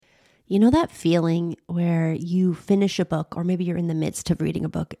You know that feeling where you finish a book, or maybe you're in the midst of reading a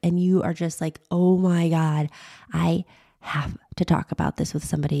book and you are just like, oh my God, I have to talk about this with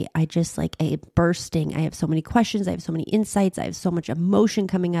somebody. I just like a bursting. I have so many questions. I have so many insights. I have so much emotion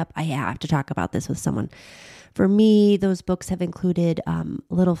coming up. I have to talk about this with someone. For me, those books have included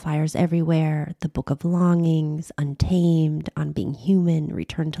Little Fires Everywhere, The Book of Longings, Untamed, On Being Human,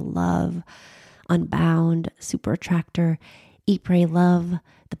 Return to Love, Unbound, Super Attractor, Eat, Pray, Love,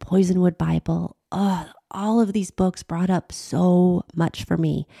 The Poisonwood Bible. All of these books brought up so much for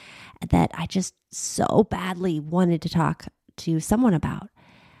me that I just so badly wanted to talk to someone about.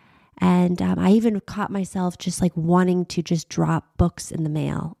 And I even caught myself just like wanting to just drop books in the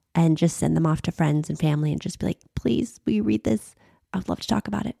mail and just send them off to friends and family and just be like, please, will you read this? I'd love to talk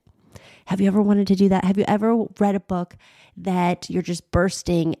about it. Have you ever wanted to do that? Have you ever read a book that you're just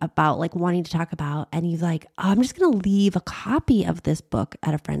bursting about, like wanting to talk about, and you're like, oh, I'm just going to leave a copy of this book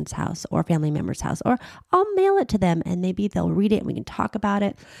at a friend's house or family member's house, or I'll mail it to them and maybe they'll read it and we can talk about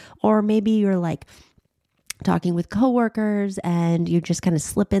it. Or maybe you're like talking with coworkers and you just kind of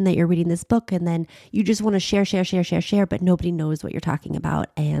slip in that you're reading this book and then you just want to share, but nobody knows what you're talking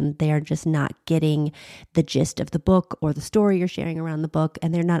about and they're just not getting the gist of the book or the story you're sharing around the book,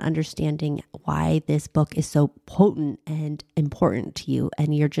 and they're not understanding why this book is so potent and important to you,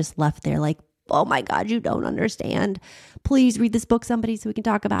 and you're just left there like, oh my God, you don't understand. Please read this book, somebody, so we can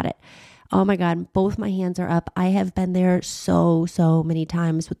talk about it. Oh my God, both my hands are up. I have been there so many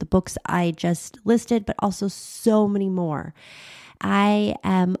times with the books I just listed, but also so many more. I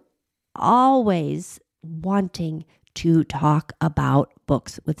am always wanting to talk about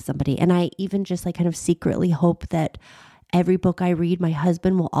books with somebody. And I even just like kind of secretly hope that every book I read, my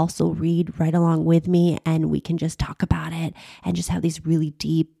husband will also read right along with me, and we can just talk about it and just have these really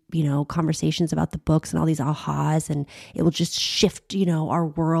deep, conversations about the books and all these ahas, and it will just shift, our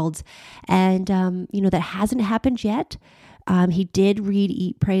worlds. And, that hasn't happened yet. He did read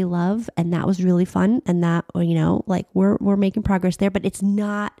Eat, Pray, Love, and that was really fun. And that, we're making progress there, but it's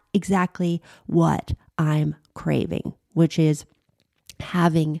not exactly what I'm craving, which is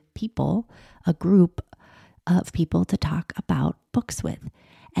having people, a group of people to talk about books with.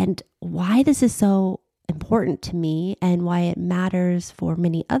 And why this is so important to me and why it matters for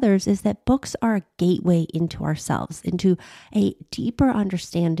many others is that books are a gateway into ourselves, into a deeper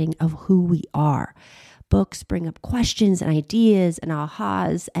understanding of who we are. Books bring up questions and ideas and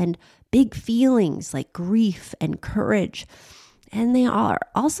ahas and big feelings like grief and courage. And they are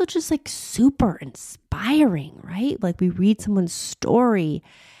also just like super inspiring, right? Like we read someone's story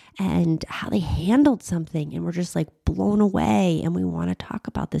and how they handled something, and we're just like blown away, and we want to talk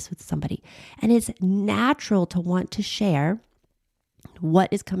about this with somebody. And it's natural to want to share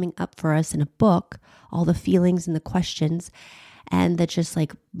what is coming up for us in a book, all the feelings and the questions, and the just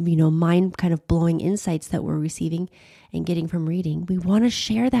like, mind kind of blowing insights that we're receiving and getting from reading. We want to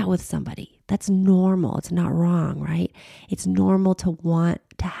share that with somebody. That's normal. It's not wrong, right? It's normal to want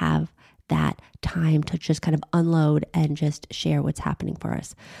to have that time to just kind of unload and just share what's happening for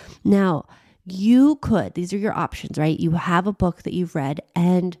us. Now, these are your options, right? You have a book that you've read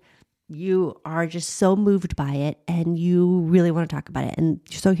and you are just so moved by it and you really want to talk about it. And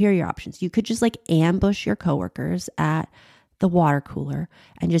so here are your options. You could just like ambush your coworkers at the water cooler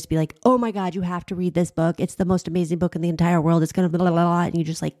and just be like, oh my God, you have to read this book. It's the most amazing book in the entire world. It's going to blah, blah, blah. And you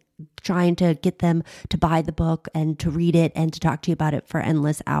just like trying to get them to buy the book and to read it and to talk to you about it for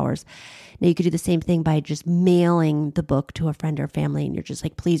endless hours. Now you could do the same thing by just mailing the book to a friend or family. And you're just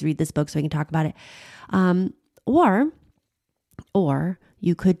like, please read this book so we can talk about it. Or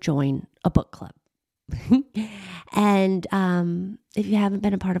you could join a book club. And if you haven't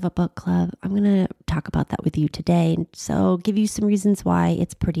been a part of a book club, I'm going to talk about that with you today. And so give you some reasons why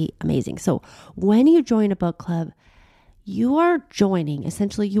it's pretty amazing. So when you join a book club, you are joining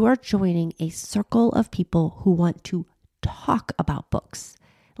a circle of people who want to talk about books.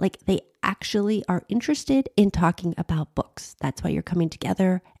 Like they actually are interested in talking about books. That's why you're coming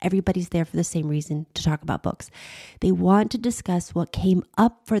together. Everybody's there for the same reason, to talk about books. They want to discuss what came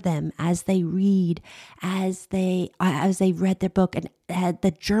up for them as they read, as they read their book, and had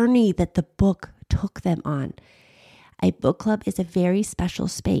the journey that the book took them on. A book club is a very special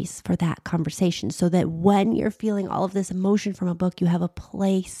space for that conversation, so that when you're feeling all of this emotion from a book, you have a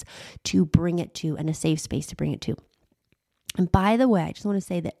place to bring it to and a safe space to bring it to. And by the way, I just want to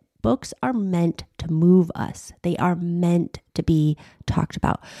say that books are meant to move us. They are meant to be talked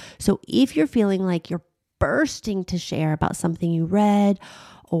about. So if you're feeling like you're bursting to share about something you read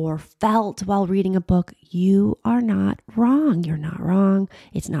or felt while reading a book, you are not wrong. You're not wrong.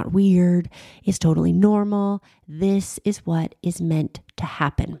 It's not weird. It's totally normal. This is what is meant to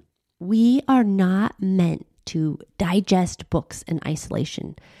happen. we are not meant to digest books in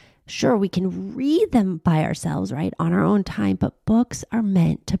isolation. Sure, we can read them by ourselves, right, on our own time, but books are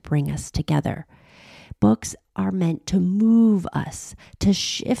meant to bring us together. Books are meant to move us, to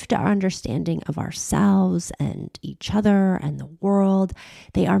shift our understanding of ourselves and each other and the world.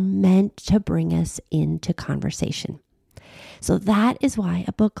 They are meant to bring us into conversation. So that is why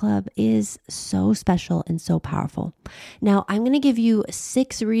a book club is so special and so powerful. Now, I'm going to give you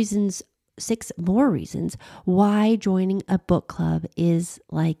 6 more reasons why joining a book club is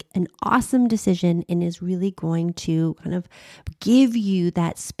like an awesome decision and is really going to kind of give you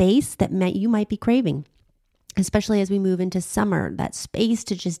that space that you might be craving, especially as we move into summer, that space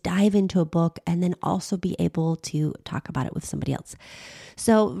to just dive into a book and then also be able to talk about it with somebody else.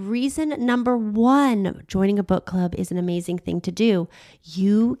 So reason number 1, joining a book club is an amazing thing to do.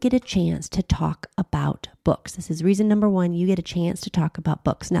 You get a chance to talk about books. This is reason number 1. You get a chance to talk about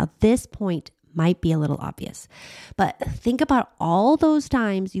books. Now, this point might be a little obvious, but think about all those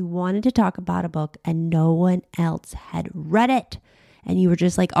times you wanted to talk about a book and no one else had read it. And you were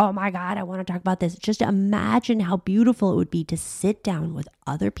just like, oh my God, I want to talk about this. Just imagine how beautiful it would be to sit down with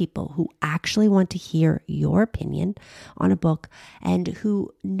other people who actually want to hear your opinion on a book and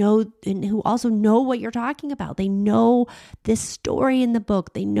who also know what you're talking about. They know this story in the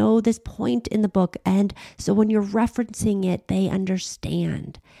book. They know this point in the book. And so when you're referencing it, they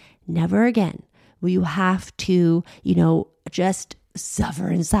understand. Never again will you have to, just suffer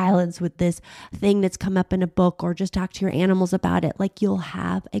in silence with this thing that's come up in a book or just talk to your animals about it. Like, you'll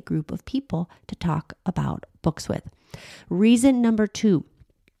have a group of people to talk about books with. Reason number 2,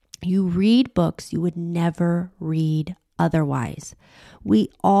 you read books you would never read otherwise. We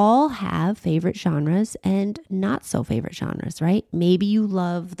all have favorite genres and not so favorite genres, right? Maybe you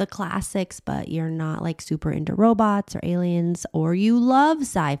love the classics, but you're not like super into robots or aliens, or you love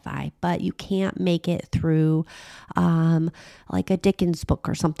sci-fi, but you can't make it through like a Dickens book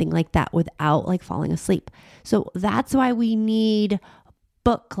or something like that without like falling asleep. So that's why we need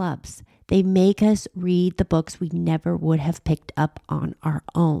book clubs. They make us read the books we never would have picked up on our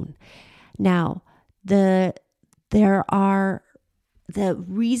own. Now, the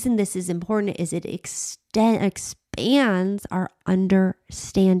reason this is important is it expands our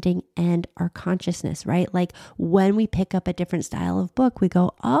understanding and our consciousness, right? Like when we pick up a different style of book, we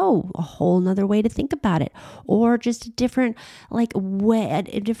go, oh, a whole nother way to think about it, or just a different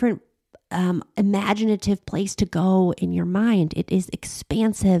imaginative place to go in your mind. It is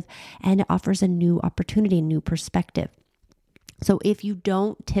expansive and it offers a new opportunity, a new perspective. So if you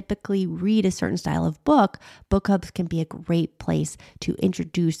don't typically read a certain style of book clubs can be a great place to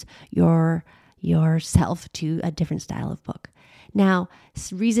introduce yourself to a different style of book. Now,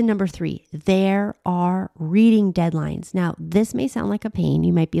 reason number 3, there are reading deadlines. Now, this may sound like a pain.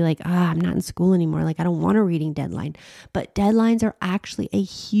 You might be like, I'm not in school anymore. Like, I don't want a reading deadline. But deadlines are actually a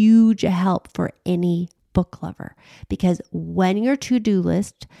huge help for any book lover, because when your to-do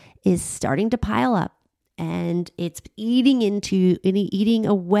list is starting to pile up, and it's eating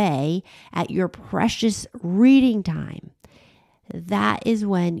away at your precious reading time, that is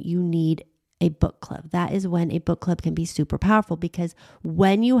when you need a book club. That is when a book club can be super powerful, because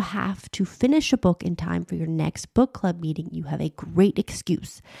when you have to finish a book in time for your next book club meeting, you have a great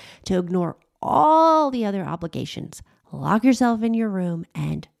excuse to ignore all the other obligations, lock yourself in your room,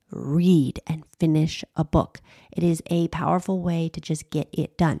 and read and finish a book. It is a powerful way to just get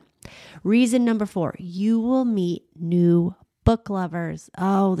it done. Reason number 4, you will meet new book lovers.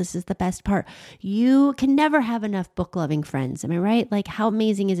 Oh, this is the best part. You can never have enough book loving friends. Am I right? Like, how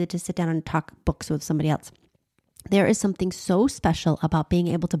amazing is it to sit down and talk books with somebody else? There is something so special about being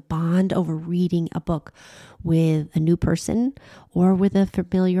able to bond over reading a book with a new person or with a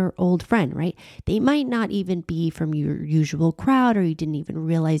familiar old friend, right? They might not even be from your usual crowd, or you didn't even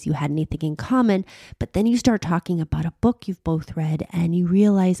realize you had anything in common, but then you start talking about a book you've both read and you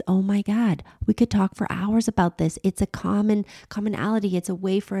realize, oh my God, we could talk for hours about this. It's a commonality. It's a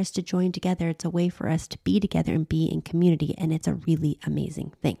way for us to join together. It's a way for us to be together and be in community, and it's a really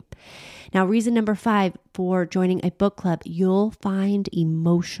amazing thing. Now, reason number 5 for joining a book club, you'll find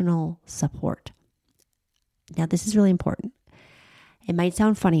emotional support. Now, this is really important. It might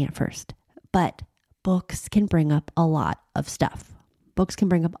sound funny at first, but books can bring up a lot of stuff. Books can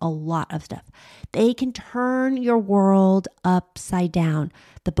bring up a lot of stuff. They can turn your world upside down.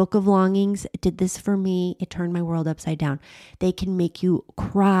 The Book of Longings did this for me. It turned my world upside down. They can make you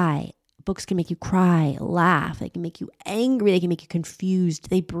cry. Books can make you cry, laugh. They can make you angry. They can make you confused.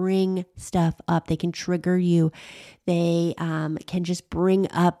 They bring stuff up. They can trigger you. They can just bring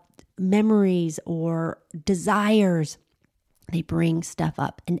up memories or desires. They bring stuff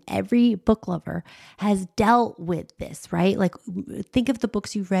up, and every book lover has dealt with this, right? Like, think of the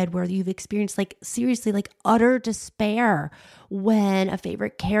books you've read where you've experienced like seriously like utter despair when a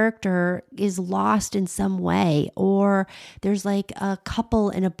favorite character is lost in some way, or there's like a couple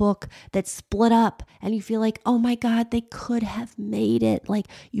in a book that's split up and you feel like, oh my God, they could have made it. Like,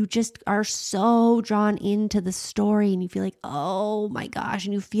 you just are so drawn into the story and you feel like, oh my gosh,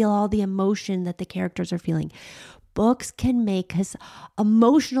 and you feel all the emotion that the characters are feeling. Books can make us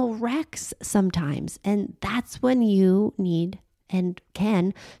emotional wrecks sometimes, and that's when you need and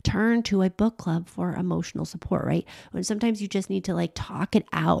can turn to a book club for emotional support, right? When sometimes you just need to like talk it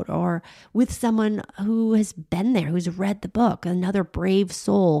out, or with someone who has been there, who's read the book, another brave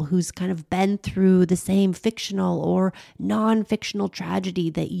soul who's kind of been through the same fictional or non-fictional tragedy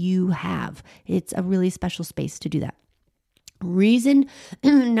that you have. It's a really special space to do that. Reason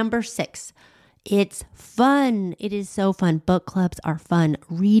number 6. It's fun. It is so fun. Book clubs are fun.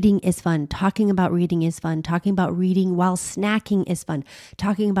 Reading is fun. Talking about reading is fun. Talking about reading while snacking is fun.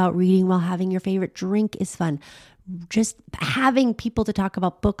 Talking about reading while having your favorite drink is fun. Just having people to talk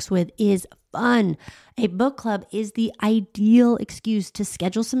about books with is fun. A book club is the ideal excuse to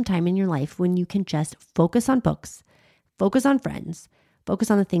schedule some time in your life when you can just focus on books, focus on friends,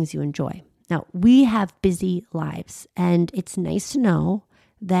 focus on the things you enjoy. Now, we have busy lives, and it's nice to know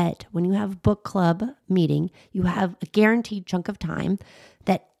that when you have a book club meeting, you have a guaranteed chunk of time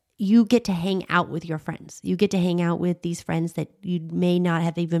that you get to hang out with your friends. You get to hang out with these friends that you may not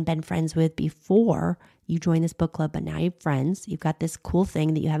have even been friends with before you join this book club, but now you have friends. You've got this cool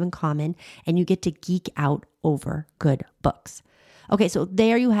thing that you have in common, and you get to geek out over good books. Okay, so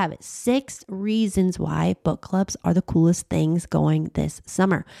there you have it. 6 reasons why book clubs are the coolest things going this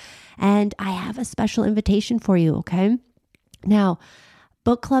summer. And I have a special invitation for you, okay? Now,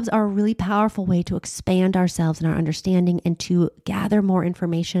 book clubs are a really powerful way to expand ourselves and our understanding, and to gather more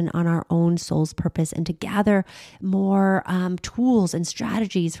information on our own soul's purpose, and to gather more tools and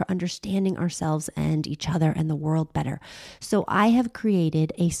strategies for understanding ourselves and each other and the world better. So I have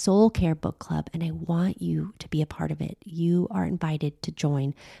created a soul care book club, and I want you to be a part of it. You are invited to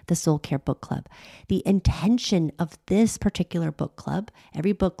join the Soul Care Book Club. The intention of this particular book club,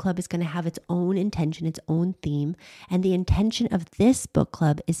 every book club is going to have its own intention, its own theme, and the intention of this book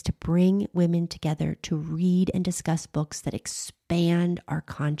club is to bring women together to read and discuss books that expand our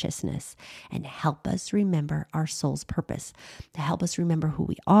consciousness and help us remember our soul's purpose, to help us remember who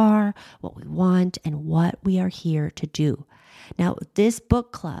we are, what we want, and what we are here to do. Now, this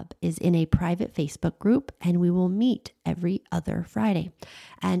book club is in a private Facebook group, and we will meet every other Friday.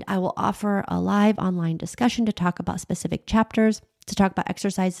 And I will offer a live online discussion to talk about specific chapters, to talk about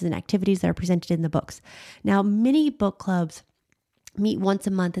exercises and activities that are presented in the books. Now, many book clubs meet once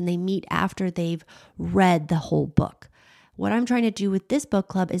a month, and they meet after they've read the whole book. What I'm trying to do with this book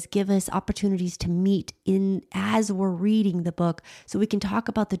club is give us opportunities to meet in as we're reading the book, so we can talk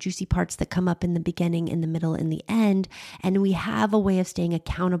about the juicy parts that come up in the beginning, in the middle, and the end. And we have a way of staying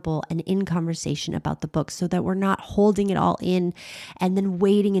accountable and in conversation about the book, so that we're not holding it all in and then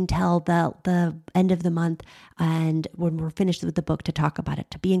waiting until the end of the month and when we're finished with the book to talk about it.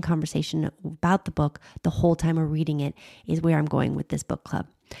 To be in conversation about the book the whole time we're reading it is where I'm going with this book club.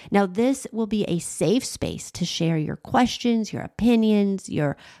 Now, this will be a safe space to share your questions, your opinions,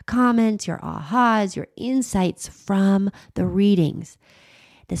 your comments, your ahas, your insights from the readings.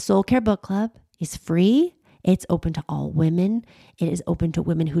 The Soul Care Book Club is free. It's open to all women. It is open to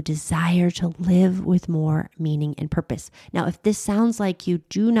women who desire to live with more meaning and purpose. Now, if this sounds like you,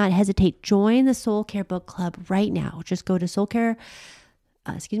 do not hesitate. Join the Soul Care Book Club right now. Just go to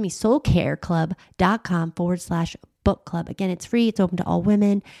soulcareclub.com/book club. Again, it's free. It's open to all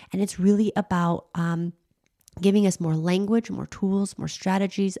women. And it's really about giving us more language, more tools, more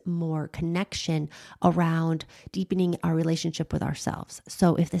strategies, more connection around deepening our relationship with ourselves.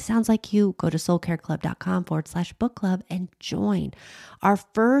 So if this sounds like you, go to soulcareclub.com/book club and join. Our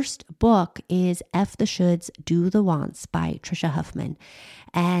first book is F the Shoulds, Do the Wants by Tricia Huffman.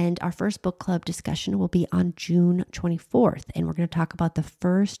 And our first book club discussion will be on June 24th. And we're going to talk about the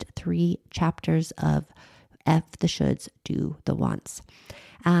first 3 chapters of F the Shoulds, Do the Wants.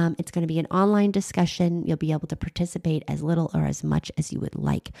 It's going to be an online discussion. You'll be able to participate as little or as much as you would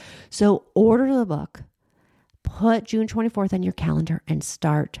like. So order the book, put June 24th on your calendar, and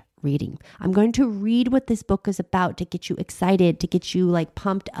start reading. I'm going to read what this book is about to get you excited, to get you like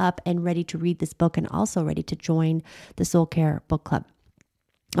pumped up and ready to read this book, and also ready to join the Soul Care Book Club.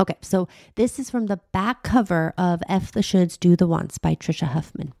 Okay, so this is from the back cover of F the Shoulds, Do the Wants by Tricia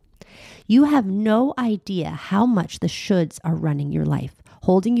Huffman. You have no idea how much the shoulds are running your life.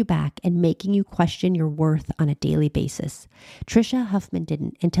 holding you back and making you question your worth on a daily basis. Tricia Huffman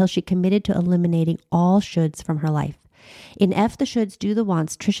didn't until she committed to eliminating all shoulds from her life. In F the Shoulds, Do the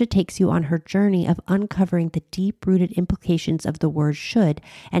Wants, Tricia takes you on her journey of uncovering the deep-rooted implications of the word should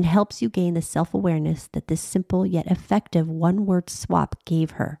and helps you gain the self-awareness that this simple yet effective one-word swap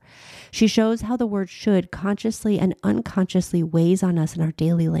gave her. She shows how the word should consciously and unconsciously weighs on us in our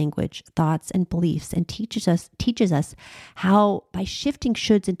daily language, thoughts, and beliefs, and teaches us how by shifting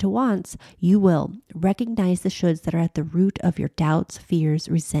shoulds into wants, you will recognize the shoulds that are at the root of your doubts, fears,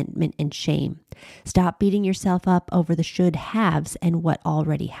 resentment, and shame. Stop beating yourself up over the should haves and what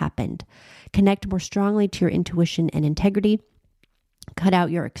already happened. Connect more strongly to your intuition and integrity. Cut out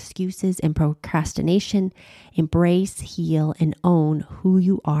your excuses and procrastination. Embrace, heal, and own who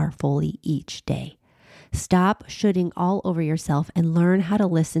you are fully each day. Stop shoulding all over yourself and learn how to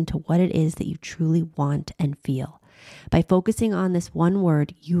listen to what it is that you truly want and feel. By focusing on this one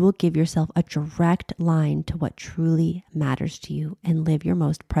word, you will give yourself a direct line to what truly matters to you and live your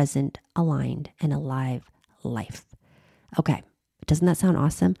most present, aligned, and alive life. Okay. Doesn't that sound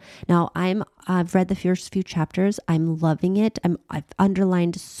awesome? Now, I've read the first few chapters. I'm loving it. I've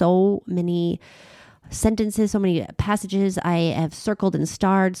underlined so many sentences, so many passages. I have circled and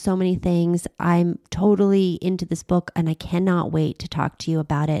starred so many things. I'm totally into this book and I cannot wait to talk to you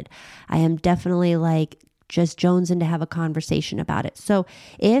about it. I am definitely just jonesing to have a conversation about it. So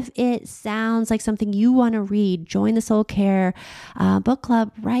if it sounds like something you want to read, join the Soul Care book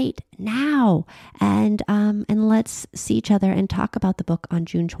club right now. And let's see each other and talk about the book on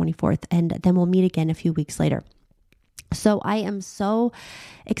June 24th. And then we'll meet again a few weeks later. So I am so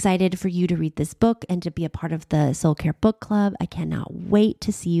excited for you to read this book and to be a part of the Soul Care book club. I cannot wait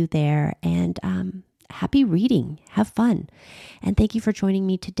to see you there. And happy reading. Have fun. And thank you for joining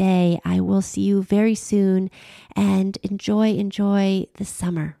me today. I will see you very soon and enjoy the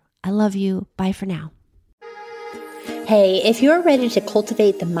summer. I love you. Bye for now. Hey, if you're ready to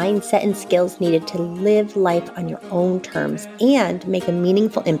cultivate the mindset and skills needed to live life on your own terms and make a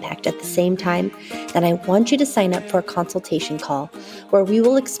meaningful impact at the same time, then I want you to sign up for a consultation call where we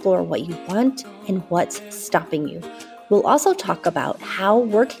will explore what you want and what's stopping you. We'll also talk about how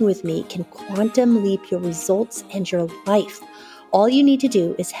working with me can quantum leap your results and your life. All you need to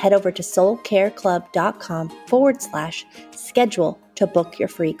do is head over to soulcareclub.com/schedule to book your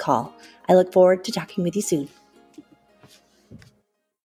free call. I look forward to talking with you soon.